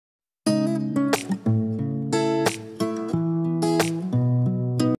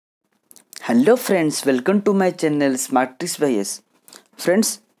Hello friends, welcome to my channel smart tricks by S.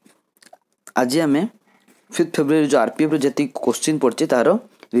 Friends, आज आम 5 February जो RPF जी question पड़े तार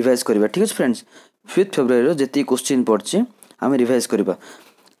रिवाइज करवा। ठीक है फ्रेंड्स, 5 फेब्रुआरी जी क्वेश्चन पड़े आम रिवाइज करवा।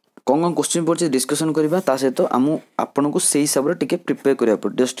 कौन कौन क्वेश्चन पड़े डिस्कसन करवा, ता सहित आम आपन को से हिसाब से प्रिपेयर करा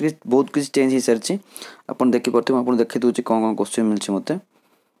पड़े। जस्ट बहुत किसी चेंज हो सारी आप देखिए, मुझे देखी दूसरी कौन कौन क्वेश्चन मिलती मत।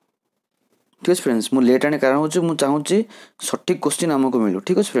 ठीक है फ्रेंड्स, मुझे लेट आने कारण हूँ मुझे चाहूँगी सठिक क्वेश्चन आमको मिलू।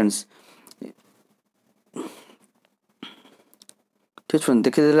 ठीक है फ्रेंड्स, ठीक है फ्रेंड्स,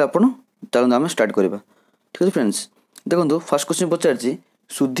 देखीदे आप चलते आम स्टार्ट करवा। ठीक है फ्रेंड्स, देखो फर्स्ट क्वेश्चन पचार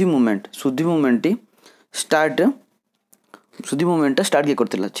शुद्धि मुवमेंट स्टार्ट किए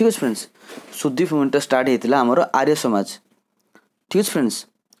करथिला। ठीक है फ्रेंड्स, शुद्धि मुवमेंट स्टार्ट होता आमर आर्य समाज। ठीक है फ्रेंड्स,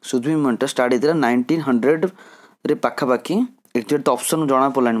 शुद्धि मुवमेंट स्टार्ट होता 1900 रे पाखापाखि। एक्चुअली तो ऑप्शन जना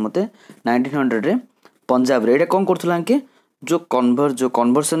पड़ानी मत। 1900 रे पंजाब रे कौन करथला कि जो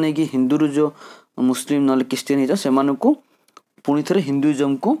कन्वर्सन है कि हिंदू रू जो मुस्लिम ना क्रिश्चियन हो से पुणी थे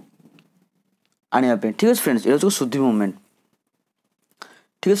हिंदुइज्म को आने। ठीक है फ्रेंड्स, ये शुद्धि मुवमेंट।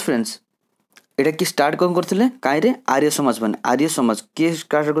 ठीक है फ्रेंड्स, यहाँ कि स्टार्ट कौन करते कहीं आर्य समाज मान आर्य समाज किए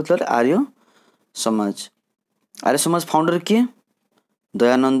स्टार्ट करते आर्य समाज फाउंडर किए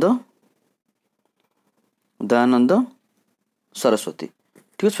दयानंद सरस्वती।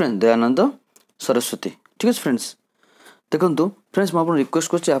 ठीक है फ्रेंड्स, दयानंद सरस्वती। ठीक है फ्रेंड्स, देखो फ्रेंड्स मुझे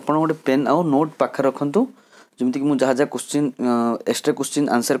रिक्वेस्ट कर गोटे पेन आउ नोट पाखे रखु जमीक मुझे जहाँ जहाँ क्वेश्चन एक्स्ट्रा क्वेश्चन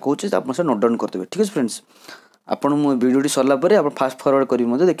आंसर कहे आप नोट डाउन करदे। ठीक है फ्रेंड्स, आपड़ वीडियो सरला आप फास्ट फॉरवर्ड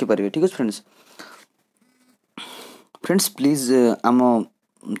कर देखिपारे। ठीक है फ्रेंड्स प्लीज आम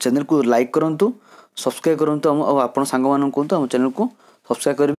चैनल को लाइक करूँ, सब्सक्राइब करूँ और आप सांग मान कहतु आम चैनल को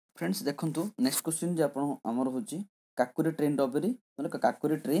सब्सक्राइब करें। फ्रेंड्स देखो नेक्स्ट क्वेश्चन जो आमर हूँ काकुरी ट्रेन रबरी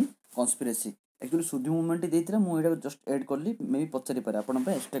काकुरी ट्रेन कन्स्पिरेसी। एक्चुअली शुद्धि मुवमेंट देता मुझे जस्ट एड कली मे भी पचारि पारे आप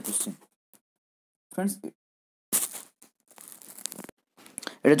एक्स्ट्रा क्वेश्चन। फ्रेंड्स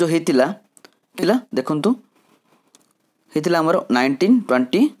ये जो होता देखु होता आमर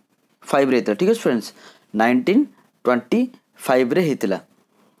 1925 रे। ठीक है फ्रेंड्स, 1925 रे होता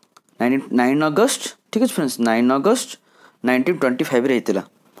 9 अगस्त। ठीक है फ्रेंड्स, 9 अगस्त 1925 रे होता।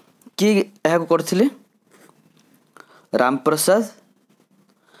 किए यह करथिले राम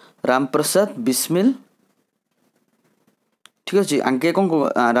प्रसाद बिस्मिल। ठीक अच्छे आगे कौन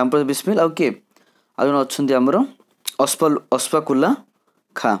राम प्रसाद बिस्मिल आउ किए आज अच्छा आमर अस्फाकुल्ला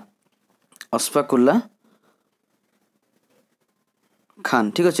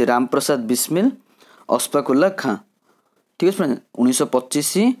खान। ठीक अच्छे राम प्रसाद बिस्मिल अस्फाकुल्ला खान। ठीक है फ्रेंड्स,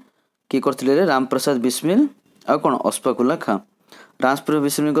 1925 किए करथिले राम प्रसाद बिस्मिल आ कौन अस्फाकुल्ला खान। राम प्रसाद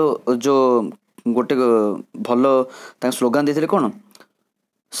बिस्मिल को जो गोटे भल स्लोगान देते कौन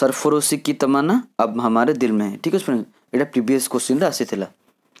सरफरोशी की तमन्ना अब हमारे दिल में है। ठीक है फ्रेंड्स, यहाँ प्रीवियस क्वेश्चन आसी।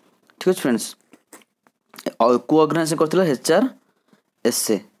 ठीक है फ्रेंड्स, को ऑर्गेनाइजेशन करथिला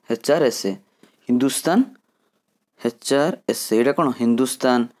एचआरएसए हिंदुस्तान एचआरएसए। यहाँ कौन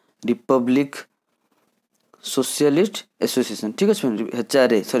हिंदुस्तान रिपब्लिक सोशलिस्ट एसोसिएशन। ठीक है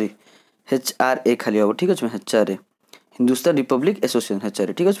एचआरए खाली हम। ठीक है HRA Hindustan Republic association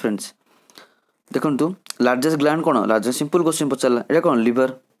HRA. ठीक है फ्रेंड्स, देखो लार्जेस्ट ग्लैंड कौन लार्जेस्ट सिंपल क्वेश्चन पचारा यहाँ कौन लिवर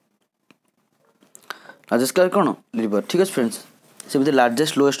लार्जेस्ट ग्लैंड कौन लिवर। ठीक है फ्रेंड्स, से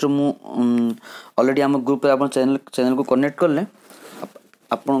लार्जेस्ट लोएस्ट ऑलरेडी आम ग्रुप आप चैनल को कनेक्ट कले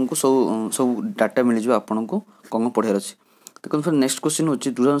आपन को सब डाटा मिल जाए आपन को कौन पढ़ार अच्छे। देखो फिर नेक्स्ट क्वेश्चन हो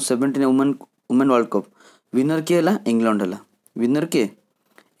 2017 वुमेन वर्ल्ड कप विनर किए है इंग्लैंड है। विनर किए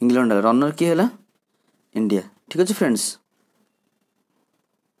इंग्लैंड है, रनर किए है इंडिया। ठीक अच्छे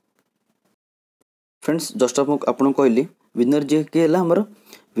फ्रेंड्स जस्ट आपको कहली विनर जी किए है आमर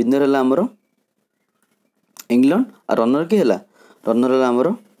विनर है आमर इंग्लैंड और रनर किए है रनर है आमर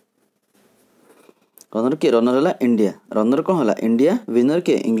रनर है इंडिया। रनर कौन है इंडिया, विनर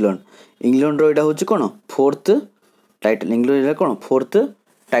के इंग्लैंड रो हूँ कौन फोर्थ टाइटल। इंग्लैंड कौन फोर्थ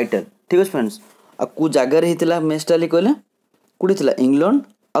टाइटल। ठीक है फ्रेंड्स, आ को जगार होता मैच टाली कहले कौटे इंग्लैंड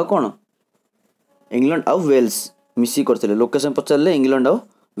आ कौन इंग्लैंड आउ वेल्स मिसी करते लोकेशन पचारे इंग्लैंड आउ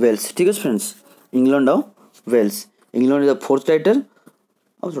वेल्स। ठीक है फ्रेंड्स, इंग्लैंड आउ वेल्स इंग्लैंड फोर्थ टाइटल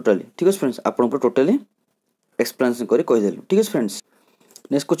आउ टोटाली। ठीक है फ्रेंड्स, आप टोटाली एक्सप्लेनेशन कर कहीदेलु। ठीक है फ्रेंड्स,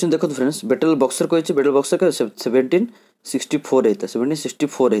 नेक्स्ट क्वेश्चन देखो फ्रेंड्स बैटल बक्सर कही बैटल बक्सर 1764 होता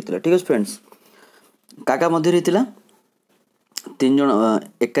 1764 होता। ठीक है फ्रेंड्स, काका मध्य होता 3 जन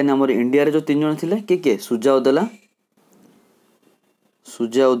एकानी आम इंडिया जो 3 जन थे किए किए सुजा उदला।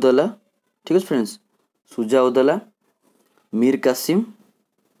 ठीक है फ्रेंड्स, सुजा उदला मीर कासिम।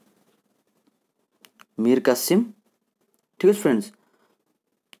 ठीक है फ्रेंड्स,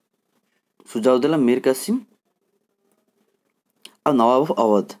 सुजा उदला मीर कासिम ଆଉ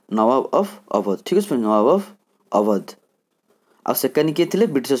ନवाब ଅଫ अवध ठीक है नवाब ऑफ अवध आ सेकेंड किए थे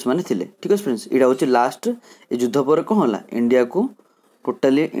ब्रिटिशर्स मैंने थे ठीक है फ्रेंड्स यहाँ हूँ लास्ट ये युद्ध पर कौन है इंडिया को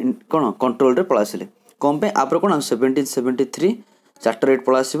टोटाली कौन कंट्रोल रे पला आसिले कौन पे आप कौन 1773 चार्टर रेट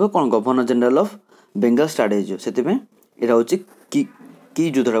पला आसो कौन governor general of Bengal start हो से यहाँ हूँ की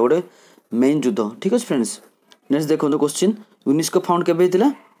युद्धटा गोटे मेन युद्ध ठीक है फ्रेंड्स नेक्स्ट देखो क्वेश्चन यूनेस्को फाउंड केबे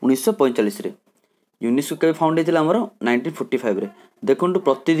होता 1945 यूनेस्को केबे फाउंड होता आमर 1945 रे देखो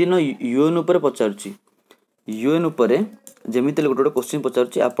प्रतिदिन यूएन उपर पचारुची यूएन उपर जमी गोटे गोटे क्वेश्चन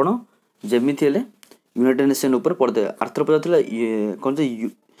पचारुची आपण जमी यूनाइटेड नेशन उपर पढ़दे आर्थर पचार कौन से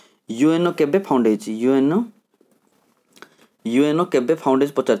यूएनओ केबे फाउंड होती यूएनओ केबे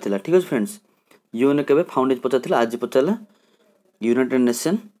फाउंड पचार ठीक है फ्रेंड्स यूएनओ केबे फाउंड पचार आज पचारा यूनाइटेड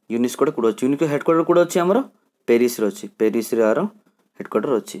नेशन यूनेस्को कौट अच्छी यूनिको हेडक्वार्टर कौट अच्छी आमर पेरिस अच्छी पेरिस यार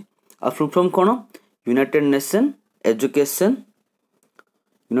हेडक्वार्टर अच्छी आ फुल फॉर्म कौन United nation education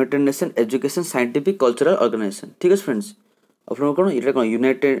scientific cultural organisation ठीक है फ्रेंड्स और फुल कौन ये कौन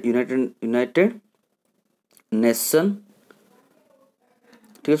यूनाइटेड नेशन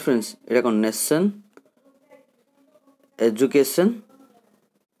ठीक है फ्रेंड्स ये कौन नेशन एजुकेशन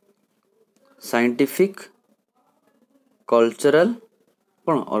साइंटिफिक कल्चरल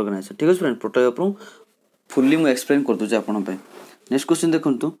कौन ऑर्गेनाइजेशन ठीक है फ्रेंड्स टोटल आपको फुल्ली मुझे एक्सप्लेन कर दूसरे आपण नेक्स्ट क्वेश्चन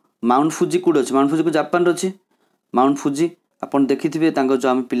देखो माउंट फुजी कौट अच्छे माउंट फुजी को जापान अच्छे माउंट फुजी आपन देखी जो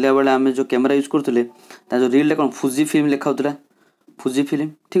आम पिला बेले आम जो कैमेरा यूज करते जो रिल कौन फुजी फिल्म लिखा होता फुजी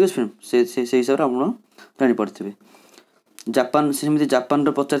फिल्म ठीक है फिल्म से हिसाब से आप जापे जापान सेमती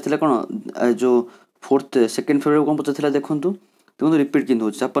जापान पचार कौन जो 4 सेकेंड फेब्रुआरी कौन पचार देखूँ देखो रिपीट कि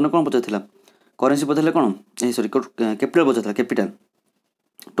जापान कौन पचार करेन्सी पचार कौन सॉरी कैपिटल पचार कैपिटल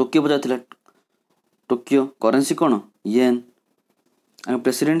टोकियो पचार टोकियो करेन्सी कौन येन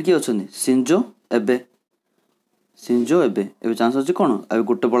प्रेसिडेंट किए अच्छा सिंजो एबे चांस अच्छे कौन अब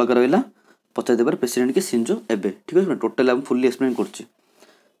गोटे बड़का रहा पचार देवर प्रेसिडेंट के सिंजो एबे ठीक है टोटाल आप फुल्ली एक्सप्लेन कर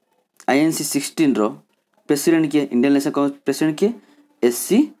INC 16 प्रेसिडेंट किए इंडियन नेशनल कांग्रेस प्रेसिडेंट किए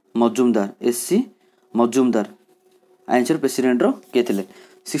SC मजुमदार INC प्रेसिडेंट किए थे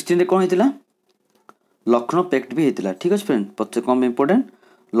 16 कौन होता लखनऊ पैक्ट भी होता ठीक है फ्रेंड पचे कम इम्पोर्टेंट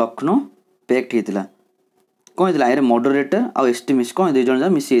लखनऊ पैक्ट होता कौन होता ये मॉडरेटर आउ एस्टिमिस्ट कौन दुई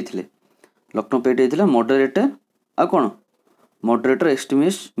जन मिसी होते लखनऊ पैक्ट होता मॉडरेटर आ कौन मॉडरेटर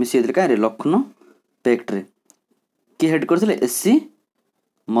एस्टिमिस्ट मिसी होते कहीं लखनऊ पैक्ट रे किए हेड करते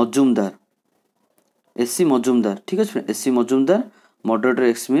SC मजुमदार ठीक है SC मजुमदार मॉडरेटर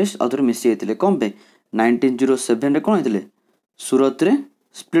एस्टिमिस्ट आउे मिसी होते कौन पे 1907 कौन होते सूरत रे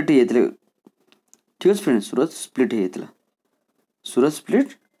स्प्लिट होते ठीक है फ्रेंड्स सूरत स्प्लिट होता सूरत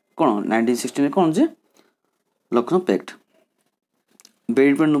स्प्लिट कौन 1916 कौन जे लखनऊ पैक्ट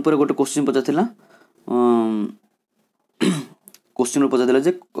बेडमिंटन ऊपर गोटे क्वेश्चन पचार क्वेश्चन पचार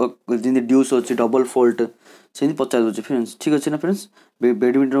जमी ड्यूस अच्छी डबल फोल्ट से पचार दूसरे फ्रेंड्स ठीक अच्छे ना फ्रेंड्स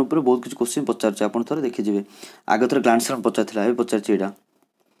बेडमिंटन ऊपर बहुत किसी क्वेश्चन पचार आप थे देखिए आगे थोड़ा ग्लांस पचार पचार यहाँ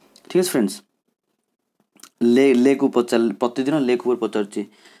ठीक है फ्रेंड्स ले को पचार प्रतिदिन ले को पचार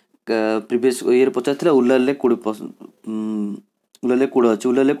प्रीवियस ईयर पचार उल्ला लेक कौड़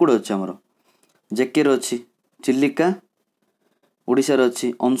अच्छे आमर जेकेर अच्छी चिलिका ओडिशार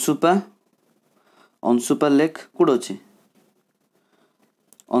अच्छी अंशुपा लेक कौड़ अच्छी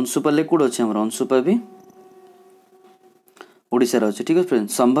अंशुपा लेक कौड़ अच्छे आमर अंशुपा भी ओडिशार अच्छी ठीक है फ्रेंड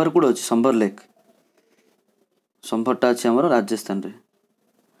संभर कौड़ अच्छी संभर लेक संभरटा अच्छे आमर राजस्थान रे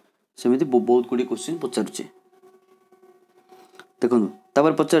सेमती बहुत गुड़ी क्वेश्चन पचारुचे देखो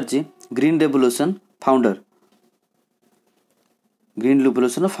तापर पचार ग्रीन रेवोल्यूशन फाउंडर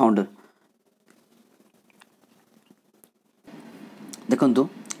देखो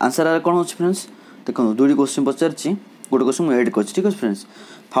आंसर आर कौन हो फ्रेंड्स देखो दुईटी क्वेश्चन पचार गोटे क्वेश्चन मुझे एड कर ठीक है फ्रेंड्स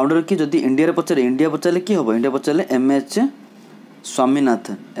फाउंडर कि जदि इंडिया पचारे इंडिया पचारे किए हम इंडिया पचारे MH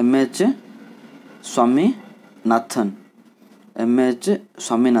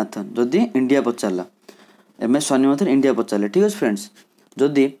स्वामीनाथन जदि इंडिया पचारा MS स्वामीनाथन इंडिया पचारे ठीक है फ्रेंड्स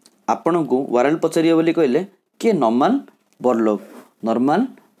जदि आपण को वारल पचारे बोली कहले किए नॉर्मल बरलोग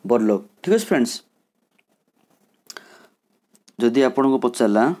ठीक है फ्रेंड्स जदि आपण को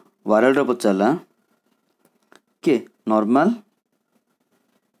पचारा वारल पचारा किए नॉर्मल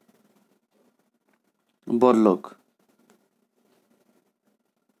बरलोग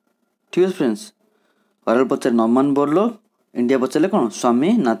ठीक है फ्रेंड्स वारल पचारे नॉर्मल बरलोग इंडिया पचारे कौन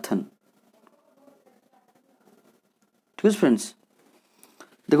स्वामीनाथन ठीक है फ्रेंड्स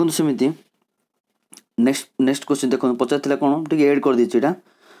देखो सेमती नेक्स्ट क्वेश्चन देखो पचार कौन टे एड कर दीजिए यहाँ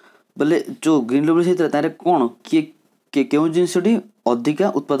बोले जो ग्रीन रेवोल्यूशन होता है कौन किए क्यों जिनसटी अधिका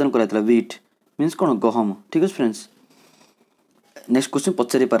उत्पादन कराइला व्हीट मीन्स कौन गहम ठीक है फ्रेंड्स नेक्स्ट क्वेश्चन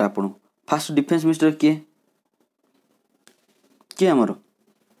पचारि पारे आपण फास्ट डिफेन्स मिनिस्टर किए किए आमर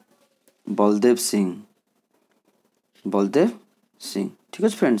बलदेव सिंह ठीक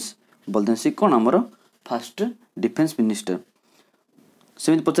अच्छे फ्रेंड्स बलदेव सिंह कौन आमर फास्ट डिफेन्स मिनिस्टर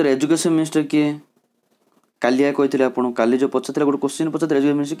सेमती पचार एजुकेशन मिनिस्टर किए कालिया कही आप काली जो पचार गोटे क्वेश्चन पचार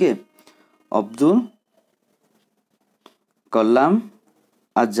एजुकेशन मिनिस्टर किए अब्दुल कलाम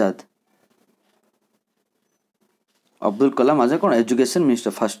आजाद कौन एजुकेशन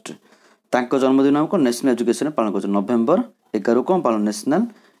मिनिस्टर फास्ट तांको जन्मदिन हम कौन नेशनल एजुकेशन पालन कर नवेम्बर 11 कौन पालन नेशनल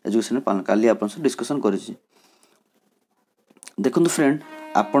एजुकेशन पालन काली आप डिस्कसन कर देखो फ्रेंड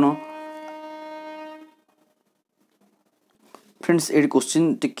आपण फ्रेंड्स ये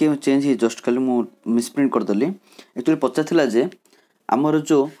क्वेश्चन टिके चेंज ही जस्ट खाली मु मिसप्रिंट करदेली एक्चुअली पचार जे आमर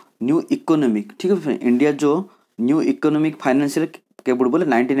जो न्यू इकोनॉमिक ठीक है इंडिया जो न्यू इकोनॉमिक फाइनेंशियल केबल बोले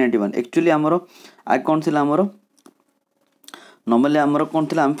 1991 एक्चुअली आमर आ कौन थी आमर नॉर्मली आमर कौन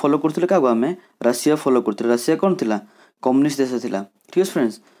थी आम फॉलो करते क्या आम राशिया फॉलो करते राशिया कौन थी कम्युनिस्ट देश थिला ठीक है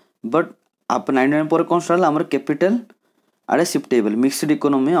फ्रेंड्स बट आप 99 पर कौन स्टार्ट आमर कैपिटल आड़े शिफ्टेबल मिक्सड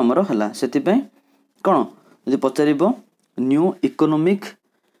इकोनॉमी आमर है से कौन जो पचार new economic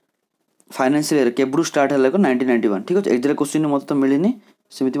financial year केबू start है 1991 ठीक अच्छे एक्जाक्ट क्वेश्चन मत तो मिलनी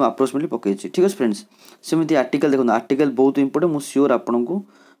सेमती अप्रोक्सीमेटली पकई ठीक है फ्रेंड्स सेमती आर्टिकल देखो आर्टिकल बहुत इंपोर्टेंट मुझे सियोर आपन को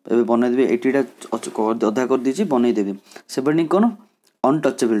बनईदेवी 80टा अधा कर दीजिए बनईदेवी 17 कौन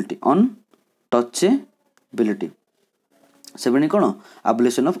अनटचेबिलिटी 17 कौन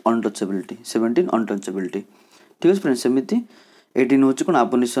एबोलिशन ऑफ अनटचेबिलिटी 17 अनटचेबिलिटी ठीक है फ्रेंड्स सेमती 18 हूँ कौन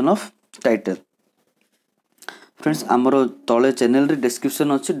एबोलिशन ऑफ टाइटल फ्रेंड्स आमर तले चैनल रे डिस्क्रिप्शन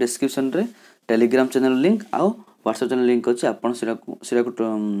अच्छी डिस्क्रिप्शन रे टेलीग्राम चैनल लिंक आउ व्हाट्सएप चैनल लिंक अच्छी आपन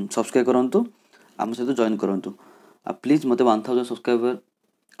सब्सक्राइब करूँ आम सहित जॉइन करूँ आ प्लीज मत 1000 सब्सक्राइबर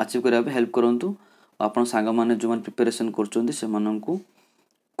अचीव करने हेल्प करूँ आप सांग मैंने जो प्रिपेरेसन कहते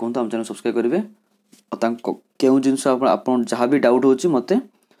कहतु आम चैनल सब्सक्राइब करेंगे क्यों जिनस आप जहाँ भी डाउट हो मत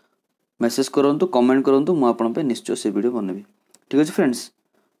मेसेज करूँ कमेंट करूँ मुझे निश्चय से वीडियो बनबी ठीक अच्छे फ्रेंड्स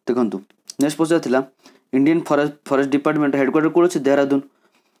देखूँ नेक्स्ट पचार इंडियन फॉरेस्ट डिपार्टमेंट हेडक्वार्टर कौन अच्छे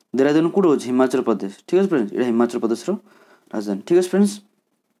देहरादून कौट अच्छे हिमाचल प्रदेश ठीक है फ्रेंड्स ये हिमाचल प्रदेश राजधानी ठीक है फ्रेंड्स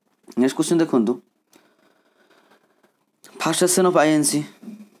नेक्स्ट क्वेश्चन देखो fast session of INC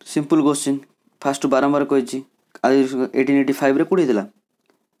simple question fast बारंबार कही 1885 रे कौटी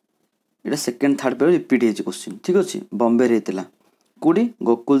ये सेकेंड थर्ड पे रिपीट हो क्वेश्चन ठीक अच्छे बॉम्बे होता कौटी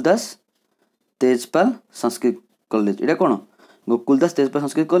गोकुल दास तेजपाल संस्कृत कॉलेज ये कौन गोकुल दास तेजपाल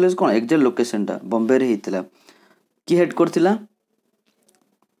संस्कृत कॉलेज कौन एक्जाक्ट लोकेशन टा बॉम्बे रे होता कि हेड करथिला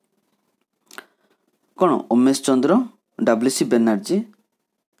कौन उमेश चंद्र डब्ल्यूसी बनर्जी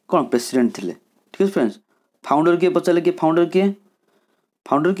कौन प्रेसिडेंट थिले ठीक है फ्रेंड्स फाउंडर किए पचारे कि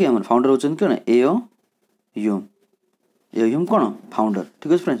फाउंडर किए आम फाउंडर होचन कौन एओ ह्यूम कौन फाउंडर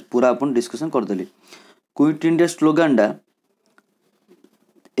ठीक है फ्रेंड्स पूरा अपन डिस्कशन करदेली क्विट इंडिया स्लोगान डा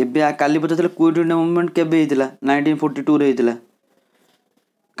एबे काली पचार क्विट इंडिया मूवमेंट केबे होता 1942 रे होता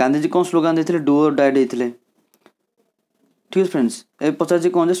गांधीजी कौन स्लोगान देते डू और डाई देते ठीक है फ्रेंड्स ए पचार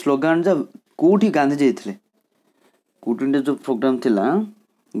कौन स्लोगान जा कौटी गांधीजी देते क्विट इंडिया जो प्रोग्राम थिला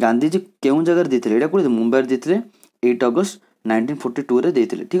गांधीजी क्यों जगह देते यहाँ कौन मुंबई देते 8 अगस्त 1942 रे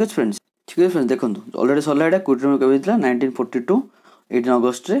देते ठीक है फ्रेंड्स देखो अलरेडी सरला क्विट इंडिया केबे 1942 18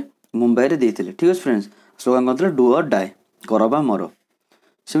 अगस्त रे मुंबई रे देते ठीक है फ्रेंड्स स्लोगान कौन डू और डाई करबा मर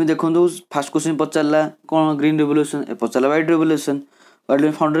सेम देखो फास्ट क्वेश्चन पचारा कौन ग्रीन रेवोल्यूशन ए पचारा व्हाइट रेवोल्यूशन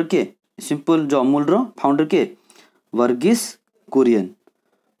फाउंडर किए सिंपल जो अमूल रो फाउंडर किए वर्गीस कुरियन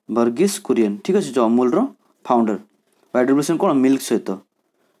ठीक अच्छे जो अमूल रो फाउंडर व्हाइट रेवोल्यूशन कौन मिल्क सहित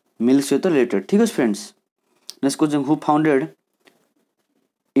रिलेटेड ठीक अच्छे friends next question who founded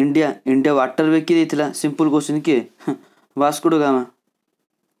India water way किए देथिला सिंपल क्वेश्चन किए वास्को डा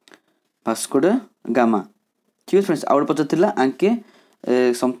गामा ठीक है फ्रेंड्स आउट पचार आंके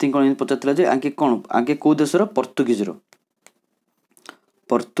समथिंग कौन पचार आंके कौन आंके कौ देशर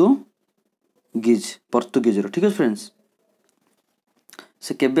पर्तुगीज ठीक है फ्रेंड्स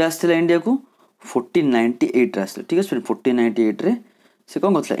से केबे आसला इंडिया को 1498 रे आसला ठीक है फ्रेंड्स 1498 रे से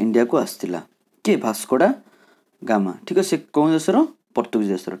कौन करथिला इंडिया को आसला के वास्को डा गामा ठीक है से कौन देशर पर्तुगीज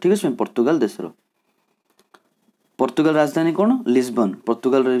देशर ठीक है पर्तुगाल देशर पर्तुगाल राजधानी कौन लिस्बन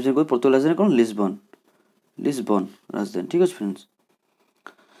पर्तुगाल राजधानी कौन लिस्बन राजधानी ठीक है फ्रेंड्स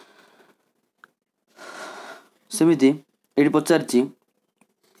सेमिति ये पचार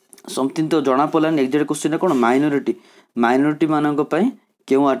समथिंग तो जना पड़ानी एक्जाक्ट क्वेश्चन कौन माइनोरिटी मानक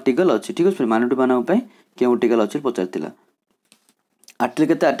क्यों आर्टिकल अच्छी ठीक है माइनोरिटी मानक क्यों आर्टिकल अच्छी पचार आर्टिकल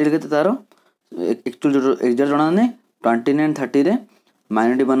के तार एक्चुअल एक्जाक्ट जना नहीं 29 30 रे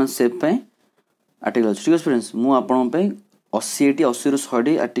माइनोरिटी मान सेफ आर्टिकल अच्छी ठीक है फ्रेंड्स मुझे 80 80 ରୁ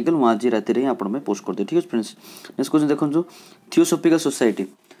 100 आर्टिकल मु आज राति रे आपण में पोस्ट कर दे। ठीक है फ्रेंड्स, नेक्स्ट क्वेश्चन देखो थियोसॉफिकल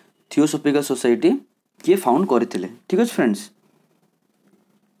सोसाइटी किए फाउंड करथिले। ठीक है फ्रेंड्स,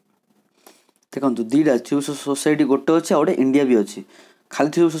 देखो दीटा थियोसॉफिकल सोसाइटी गोटे अच्छे और इंडिया भी अच्छी। खाली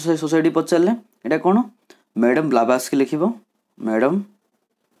थियोसॉफिकल सोसाइटी पचारे एटा कौन मैडम ब्लाभास्की लिखिबो, मैडम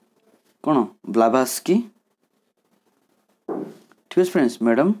कौन ब्लाभास्की। ठीक है friends,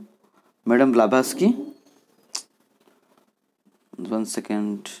 madam ब्लाभास्की, 1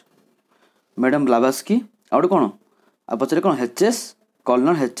 second, madam ब्लाभास्की out कौन आ पचारे कौन एचएस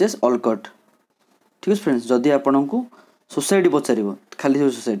कर्नल एचएस ऑलकट। ठीक है फ्रेंड्स, जदि आपन को सोसाइटी पचार खाली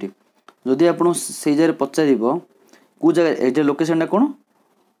सोसाइटी जदि आप से जगह पचार कौ जगह एज लोकेशन कौन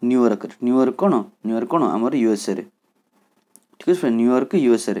न्यूयॉर्क कौन आमर यूएसए रे। ठीक है फ्रेंड, न्यूयॉर्क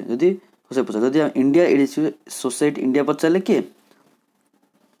यूएसए रे जदि पचार जदि इंडिया सोसाइटी इंडिया पचारे किए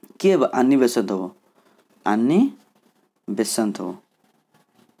किए आनी बेसांत हम आनी बेसांत हम।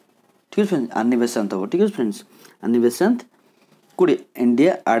 ठीक है फ्रेंड्स, आनी बेसांत हम। ठीक है फ्रेंड्स, आनी बेसांत कौड़ी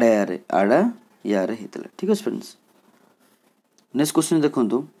इंडिया आड़ा यार होता। ठीक है फ्रेंड्स, नेक्स्ट क्वेश्चन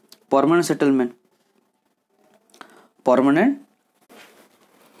देखो परमानेंट सेटलमेंट। परमानेंट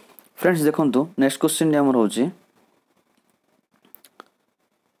फ्रेंड्स देखो नेक्स्ट क्वेश्चन आमर हो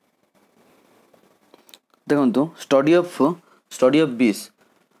देखो स्टडी ऑफ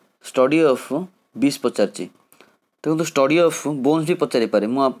बीस पचार। देखो स्टडी ऑफ बोन्स भी पचारि पारे,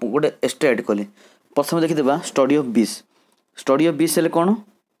 मुझे गोटे एक्सट्रा ऐड कली। प्रथम देखिए स्टडी ऑफ बीस हेल्ले कौन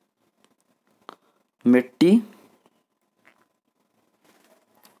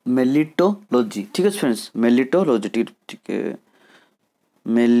मेलिटोलॉजी। ठीक है फ्रेंड्स, मेलिटोलॉजी ठीक है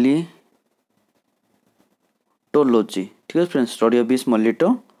मेलिटोलॉजी। ठीक है फ्रेंड्स, स्टडी ऑफ बीस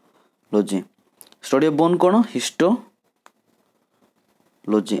मेलिटोलॉजी। स्टडी ऑफ बोन कौन हिस्टोलॉजी।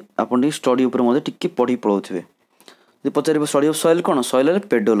 आपन स्टडी ऊपर टिके पढ़ी पढ़ाऊे जी पचार स्टडी ऑफ सॉइल कौन सॉइल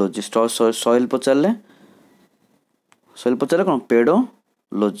पेडोलॉजी। सॉइल पचारे कौन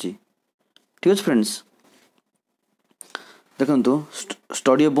पेडोलॉजी। ठीक है फ्रेंड्स, देखो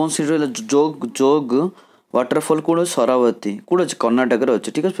स्टडी ऑफ बोन्स जोग वाटरफॉल कौन शरावती कौन अच्छे कर्णाटक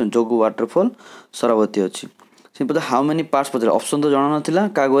अच्छे। ठीक है फ्रेंड्स, जोग वाटरफॉल शरावती अच्छी। पचार how many parts Pachar option तो जाना नाला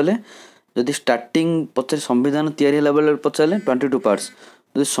क्या कहले जदि स्टार्टिंग पचार संविधान तैयारी होला बेले पचारे 22 पार्ट्स।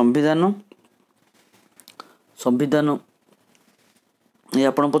 जदि संविधान ये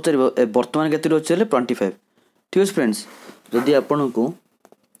आप पचार बर्तमान के अच्छे 25। ठीक है फ्रेंड्स, जदि आपन को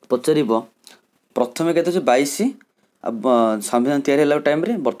पचार प्रथम के 22 संविधान तैयारी होला टाइम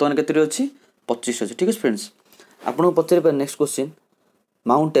रे बर्तमान के अच्छी 25 अच्छे। ठीक है फ्रेंड्स, आपन पचार नेक्स्ट क्वेश्चन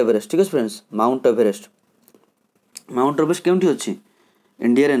माउंट एवरेस्ट। ठीक है फ्रेंड्स, माउंट एवरेस्ट केमती अच्छी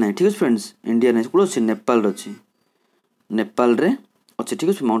इंडिया रे ना। ठीक है फ्रेंड्स, इंडिया ना कौन अच्छी नेपाल अच्छी, नेपाल रे अच्छे। ठीक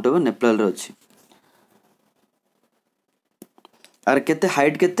है, माउंट एवरेस्ट नेपाल रे अच्छी। आर केते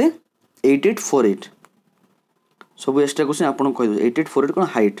हाइट केते 8848 सब एक्स्ट्रा क्वेश्चन आपन कह 8848 कौन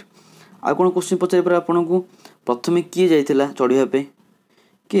हाइट। आ कौन क्वेश्चन पचारि पर आपन को प्रथमे किए जाइथिला चढ़िया पे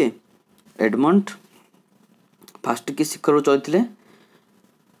किए एडमंड फास्ट किए शिखर चढ़ी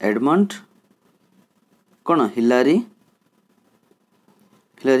एडमंड कौन हिलारी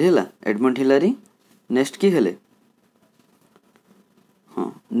है एडमंड हिलारी। नेक्स्ट किए हेले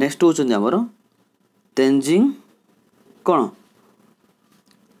हाँ नेक्स्ट होचंदी हमर तेंजिंग कौन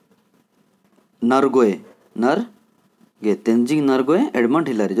नरगे तेंजिंग नरगे एडमंड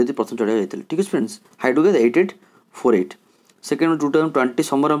हिलारी जदि प्रथम चढ़ा जाइए। ठीक है फ्रेंड्स, हाइट हो गया 8848। सेकेंड 2020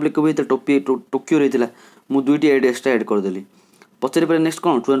 समर ओलंपिक भी टोकियो रही है मुझे दुईटी एक्सट्रा ऐड करदेली। पचारि पर नेक्स्ट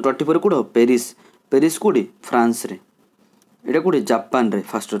कौन 2024 कौट पेरिस कौटी फ्रांस रे एटा कौटी जापान रे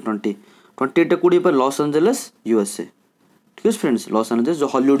फास्ट 2028 कौटी पर लॉस एंजेलिस यूएसए। ठीक है फ्रेंड्स, लॉस एंजेलिस जो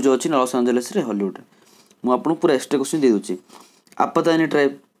हॉलीवुड जो अच्छी लॉस एंजेलिस रे हॉलीवुड मुझे आपको पूरा एक्सट्रा क्वेश्चन दे दूसरी। आपातानी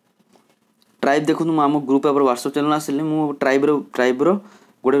ट्राइब देखो आम ग्रुप आप व्हाट्सएप चैनल आसिले मु ट्राइबर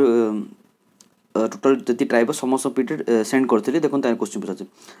गोटे टोटाल जी ट्राइब समस्त पीटेड सेंड करी देखो क्वेश्चन पचार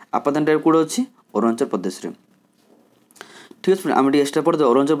आपातानी ट्राइब कौट अच्छी अरुणाचल प्रदेश रे। ठीक है आम एक्सट्रा पढ़ते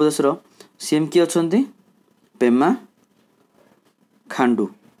अरुणाचल प्रदेश सीएम किए अच्छा पेमा खांडू।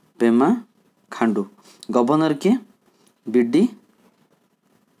 गवर्नर किए बीडी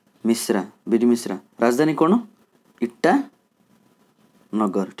मिश्रा। राजधानी कौन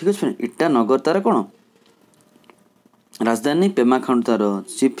इटानगर। ठीक है फ्रेंड, इटानगर तार कौन राजधानी पेमा खांडू तार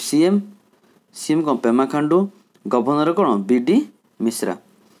चीफ सीएम कौन पेमा खांडू। गवर्नर कौन बीडी मिश्रा।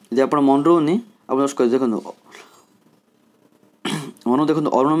 यदि आप मन रोनी आप देखो मन देखो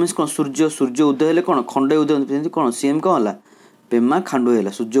अरुण मीन्स कौन सूर्य उदय हेले कौन खंडे उदय कौन सीएम कौन है पेमा खांडू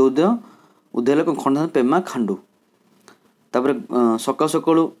है। सूर्य उदय हेले कौन खंडे पेमा खांडू। तापर सकाल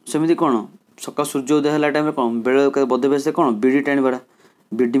सकालू सेमती कौन सका सूर्य उदय है टाइम कौन बेले बदभ्यास कौन बीडी टाणीबाटा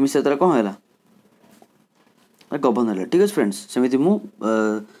बीडी मिसा द्वारा कौन है गवर्नर है। ठीक है फ्रेंड्स सेमती मु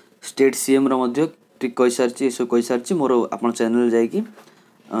स्टेट सीएम ठीक कही सारी सब कही सारी मोर आप चैनल जाकि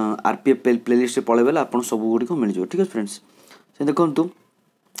आरपीएफ प्लेलिस्ट पलैबे आप सब गुड़िक मिल जाए। ठीक है फ्रेंड्स से देखो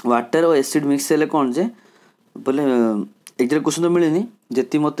वाटर और एसिड मिक्स है कौन जे बोले एग्जाम क्वेश्चन तो मिलनी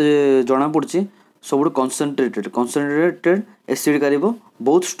जी मत जना पड़ी सब कनसेंट्रेटेड एसिड कर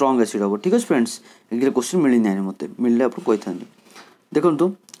बहुत स्ट्रॉन्ग एसिड हम। ठीक है फ्रेंड्स एग्जाम क्वेश्चन मिलनी मत मिलने आप कही था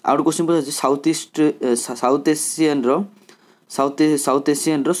देखो आउ गोटे क्वेश्चन पचार साउथ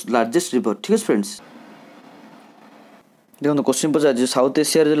एशियन लार्जेस्ट रिवर। ठीक है फ्रेंड्स देखो क्वेश्चन पचार south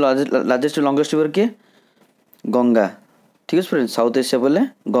Asia largest longest river किए गंगा। ठीक है फ्रेंड्स साउथ एशिया बोले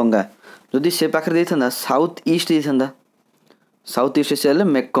गंगा जदि से पाखे देता साउथ ईस्ट देता south east Asia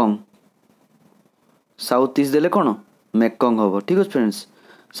मेकंग south east देले कौन मेकंग हम। ठीक है फ्रेंड्स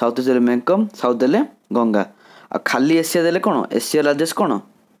साउथ ईस्ट देले मेकंग साउथ देले गंगा आ खाली एशिया देले कौन एशिया लार्जेस्ट कौन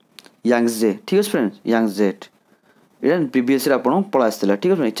यांगजे। ठीक है फ्रेंड्स यांगजेट ये प्रीवियस आप पढ़ा आसाला।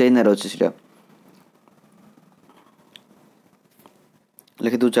 ठीक है फ्रेंड्स चाइना अच्छे सीटा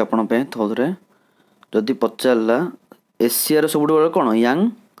लिखि दूचे आपण थे जदि पचारा एशियार सब बड़ा कौन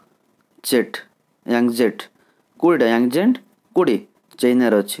यांगजेट कौटा यांगजेट कौटी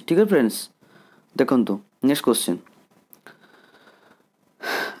चाइनार अच्छी। ठीक है फ्रेंड्स देखो next question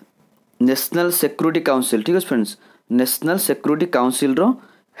national security council. ठीक है friends national security council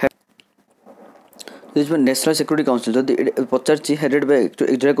national security council जदि पचार हेडेड बाय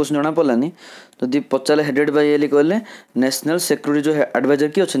एक्चुअली क्वेश्चन जना पड़ानी जदि पचारे हेडेड बाय ये कहले नेशनल सिक्योरिटी जो एडवाइजर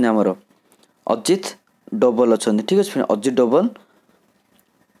किए अच्छे आमर अजित डोभाल अच्छा। ठीक है फ्रेंड अजित डोभाल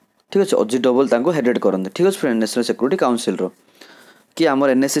ठीक अच्छे अजित डोभाल हेडेड करते। ठीक है फ्रेंड नेशनल सिक्योरिटी काउंसिल कि आमर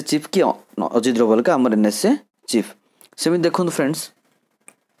एनएसए चीफ कि अजित डोभाल का आमर एनएसए चीफ सेमती देखो फ्रेंड्स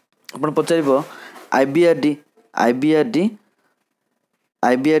अपन पचार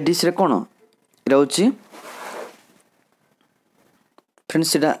आईबीआरडी से कौन ये फ्रेंड्स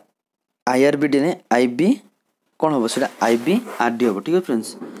से आईआरबीडी ने आईबी कौन हम से आईबीआरडी हम। ठीक है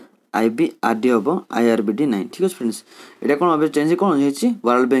फ्रेंड्स आईबीआरडी हम आईआरबीडी नहीं। ठीक है फ्रेंड्स ये कौन हम चेंज कौन हो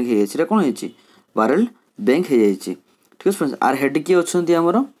वर्ल्ड बैंक हो कौन हो वर्ल्ड बैंक हो। ठीक है फ्रेंड्स आर हेड किए अच्छा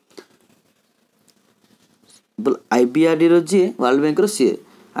आमर बोल आईबीआरडी जी वर्ल्ड बैंक सी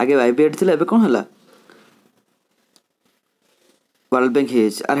आगे आईबीआरडी थी कौन है वर्ल्ड बैंक हो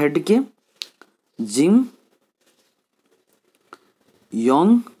आर हेड किए जिम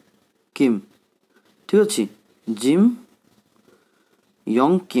यंग किम। ठीक अच्छे जिम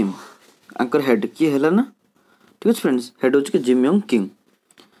यंग किम आंकर हेड किए है ना। ठीक है फ्रेंड्स हेड हो जिम यंग किम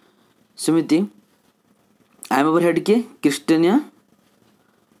सेमती आई एम ओवर हेड किए क्रिस्टियन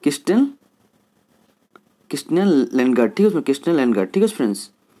लेनगार्ड। ठीक है क्रिस्टियन लेनगार्ड। ठीक है फ्रेंड्स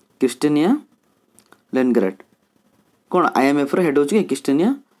क्रिस्टियनिया लेनगार्ड कौन आईएमएफ हेड हो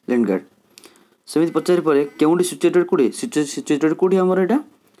क्रिस्टियनिया लेनगार्ड सेमती पचार पर केउंटी सिचुएटेड कौटी सिचुएटेड कौटी आमर यहाँ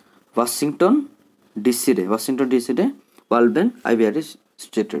वाशिंगटन डीसी रे वर्ल्ड बैंक आईबीआरडी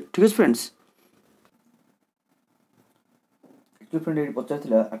सिचुएटेड। ठीक है फ्रेंड्स फ्रेंड पचार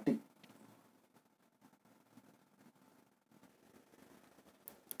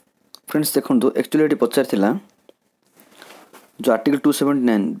फ्रेंड्स देखो एक्चुअली ये पचार जो आर्टिकल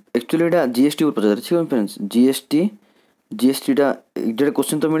 279 एक्चुअली यहाँ जीएसटी पचार। ठीक है फ्रेंड्स जीएसटी एग्जैक्ट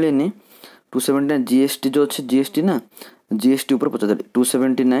क्वेश्चन तो मिलेनी 279 जीएसटी जो अच्छे जीएसटी ना जीएसटी ऊपर पचार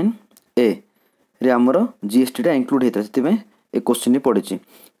 279 ए रे आमर जीएसटी इंक्लूड होता है ए क्वेश्चन पड़ी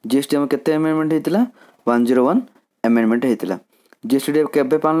जीएसटी आम के एमेंडमेंट होता 101 एमेंडमेंट होता जीएसटी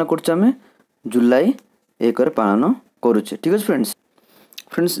केबे पालन कर जुलाई 1 पालन करुचे। ठीक है फ्रेंड्स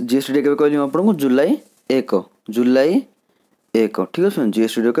जीएसटी के कहली आपको जुलाई 1 ठीक है फ्रेंड्स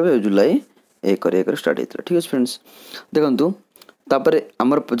जीएसटी के जुलाई 1 स्टार्ट होता। ठीक है फ्रेंड्स देखो तापर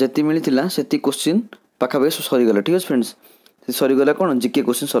आमर जी मिलता से क्वेश्चन पाखापाखि सरीगला। ठीक है फ्रेंड्स सरीगला कौन जीके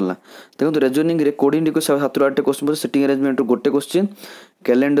क्वेश्चन सरला देखो रेजनिंग रे कोडिंग 7 8 क्वेश्चन पचार सिटिंग अरेंजमेंट गोटे क्वेश्चन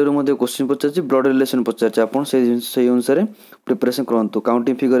कैलेंडर क्वेश्चन पचार ब्लड रिलेशन पचार आप अनुसार प्रिपरेशन करूँ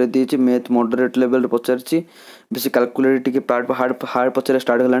counting figure the math moderate level Pachar base calculate T part hard Pachar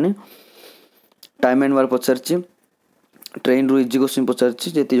start Holani time and work Pachar train रु easy question पचार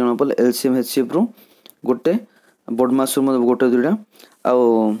जी जना पड़े LCM HCF रु गोटे board मास गोटे दुईटा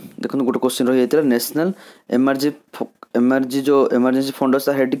आउ देखो गोटे क्वेश्चन रही जाता नेशनल एमआरजी जो एमरजेंसी फंड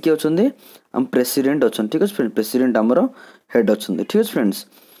अच्छे हेड किए अच्छा आम प्रेसिडेंट अच्छा। ठीक है फ्रेंड प्रेसिडेंट आमर हेड अच्छा। ठीक है फ्रेंड्स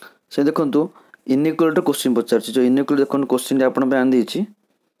से देखो इनइक्वालिटी क्वेश्चन पचार जो इनइक्वालिटी देखो क्वेश्चन आप आनी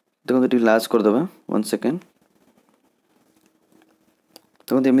देखो ये लास्ट करदे 1 सेकेंड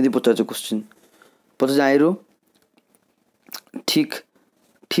देखो एमती पचार क्वेश्चन पचार आई ठीक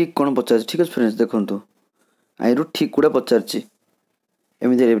ठीक कौन पचार ठीक अच्छे फ्रेंड्स देखो आई रु ठीक गुड़ा पचार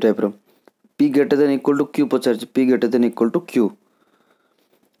एमती type P greater than equal to Q Pachar P greater than equal to Q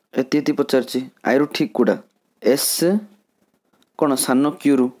एति पचार आई रु ठीक गुड़ा एस कौन सान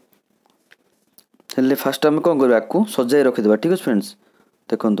क्यू रु हेल्ले फास्ट आम कौन कर आपको सजाई रखीदे ठीक अच्छे फ्रेंड्स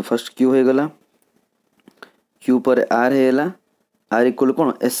देखो फास्ट क्यू हो गला क्यू पर आर है आर इक्वल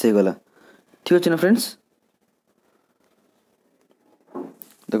कौन एस हो गला ठीक अच्छे ना फ्रेंड्स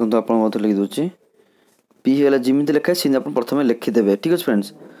देखो आप लिखि दूसरी पी है जिमी लिखाए सी आप प्रथम लिखिदे ठीक अच्छे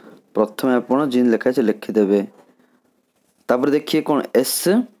फ्रेंड्स प्रथम आप जिन लिखाए लिखिदे तापर देखिए कौन एस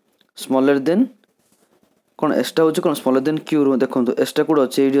स्मॉलर देन कौन एसटा हूँ कौन स्मॉलर देन क्यू रू देखो एसटा कौट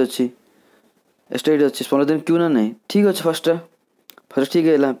अच्छे ये अच्छी एसटा ये अच्छी स्मॉलर देन क्यू ना नहीं ठीक अच्छे फर्स्ट ठीक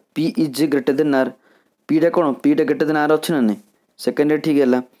है P is greater than are पीटा कौन पीटा ग्रेटर देन आर अच्छे ना नहीं सेकेंड ठीक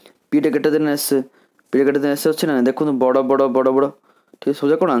है पीटा ग्रेटर देन एस पीटा ग्रेटर देन एस अच्छे ना देखो बड़ बड़ बड़ बड़ ठीक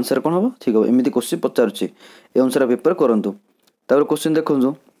सोजा कौन आंसर कौन हम ठीक हम एमती क्वेश्चन पचारुच्छे ए अनुसार पेपर करूँ तापर क्वेश्चन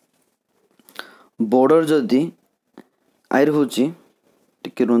देखो बॉर्डर जदि आईर हूँ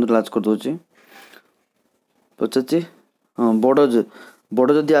टिके रुहतु लाज कर दूसरी पचार हाँ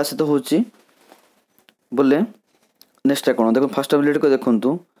बॉर्डर जदि आसे तो हूँ बोले नेक्स्ट कौन देखो फास्ट लेट कर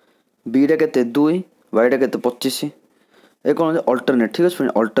देखूँ बीटा के 2 वाईटा के 25 ए कौन अल्टरनेट ठीक अच्छे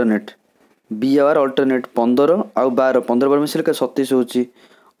अल्टरनेट बी आर अल्टरनेट 15 आउ 12 15 मिसल के 27 हो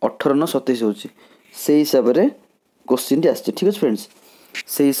 18 न 27 हो से हिसाब से क्वेश्चन टी आसी ठीक अच्छे फ्रेंड्स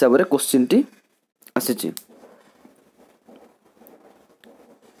से हिसाब से क्वेश्चन टी आसी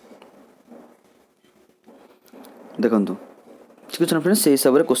देखो ठीक अच्छे ना फ्रेंड्स से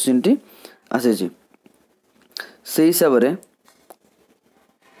हिसाब से क्वेश्चन टी आसी से हिसाब से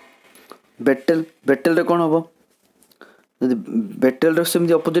बेटेल बेटेल रे कौन हम जब बेटेल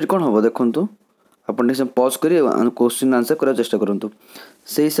सेमती अपोजिट कौन हम देखो आप पज कर क्वेश्चन आंसर करार चेष्टा करूँ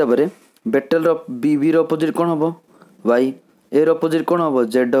से हिसाब से बेटेल बी बी अपोजिट कौन हम वाई ए अपोजिट कौन हम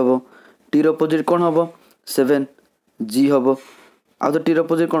जेड हम टी अपोजिट कौन हम 7 जी हम आउ तो टी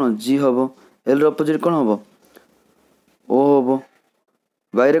अपोजिट कौन जी हम एल अपोजिट कौन हम ओ हम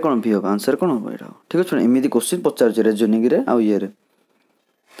वाई रे कौन भी हम आंसर कौन हम यहाँ ठीक अच्छे एमती क्वेश्चन पचार रेजनिंग रे आउ ये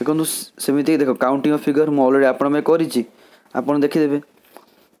देखो सेमती देख काउंटिंग ऑफ फिगर मुझे अलरेडी आपड़ देखीदे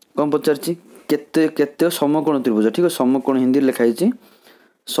कौन पचार केते समकोण त्रिभुज ठीक है समकोण हिंदी लिखाई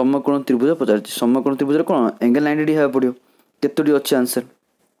समकोण त्रिभुज पचार समकोण त्रिभुज कौन एंगल 90 डिग्री हाँ पड़ो केतोटी अच्छे आंसर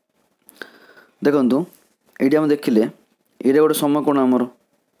देखो ये आम देखिले ये गोटे समकोण आमर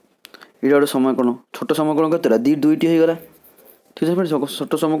ये गोटे समकोण छोट समकोण केतटा दुईटी हो गला ठीक है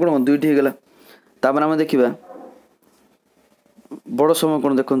छोट समकोण दुईटी हो गला तापर आम देखा बड़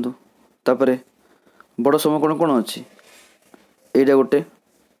समकोण देखु तापर बड़ समकोण कौन अच्छी एटा गोटे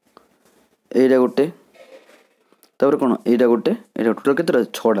एटा गोटे तापर कौन एटा गोटे एटा टोटल केतटा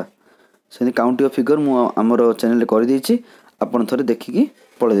 6टा से काउंटिंग ऑफ फिगर मु आमर चैनल कर देछि आपन थोड़े देखिकी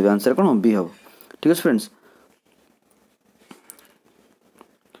पढ़े देबे आंसर कौन बी हम ठीक है फ्रेंड्स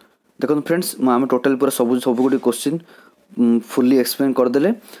देखो फ्रेंड्स आम टोटल पूरा सब गोटे क्वेश्चन फुली एक्सप्लेन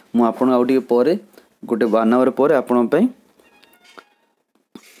करदे मु आपन आउ टिके परे गोटे 1 आवर पर आपन पई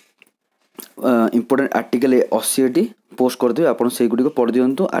इंपोर्टेंट आर्टिकल Ossc पोस्ट करदे आप से गुड़ी पढ़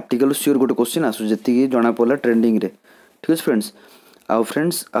दिंतु आर्टिकल सियोर गोटे क्वेश्चन आसू जी जना पड़ा ट्रेंडिंग रे ठीक है फ्रेंड्स आउ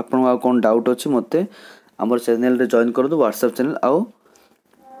फ्रेंड्स आपन आ कौन डाउट अच्छे मत आम चैनल रे जॉइन कर दो व्हाट्सएप चैनल आउ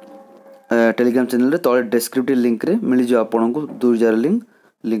टेलीग्राम चैनल रे तले डिस्क्रिप्टिव लिंक रे मिल जाए आपन को 2000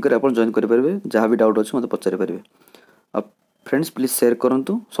 लिंक रे आपन जॉइन करेंगे जहाँ भी डाउट अच्छे मत पचारि पारे आप फ्रेंड्स प्लीज शेयर करूँ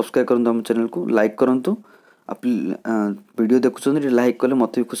सब्सक्राइब करूँ आम चैनल को लाइक करूँ आप वीडियो देखुं लाइक कले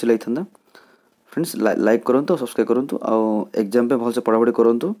मत भी खुशी लगी था फ्रेंड्स लाइक करूँ सब्सक्राइब करूँ आउ एग्जाम पे भल से पढ़ापढ़ी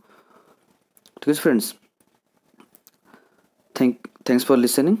करूँ ठीक है friends thanks for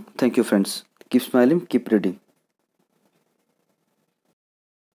listening thank you friends keep smiling keep reading.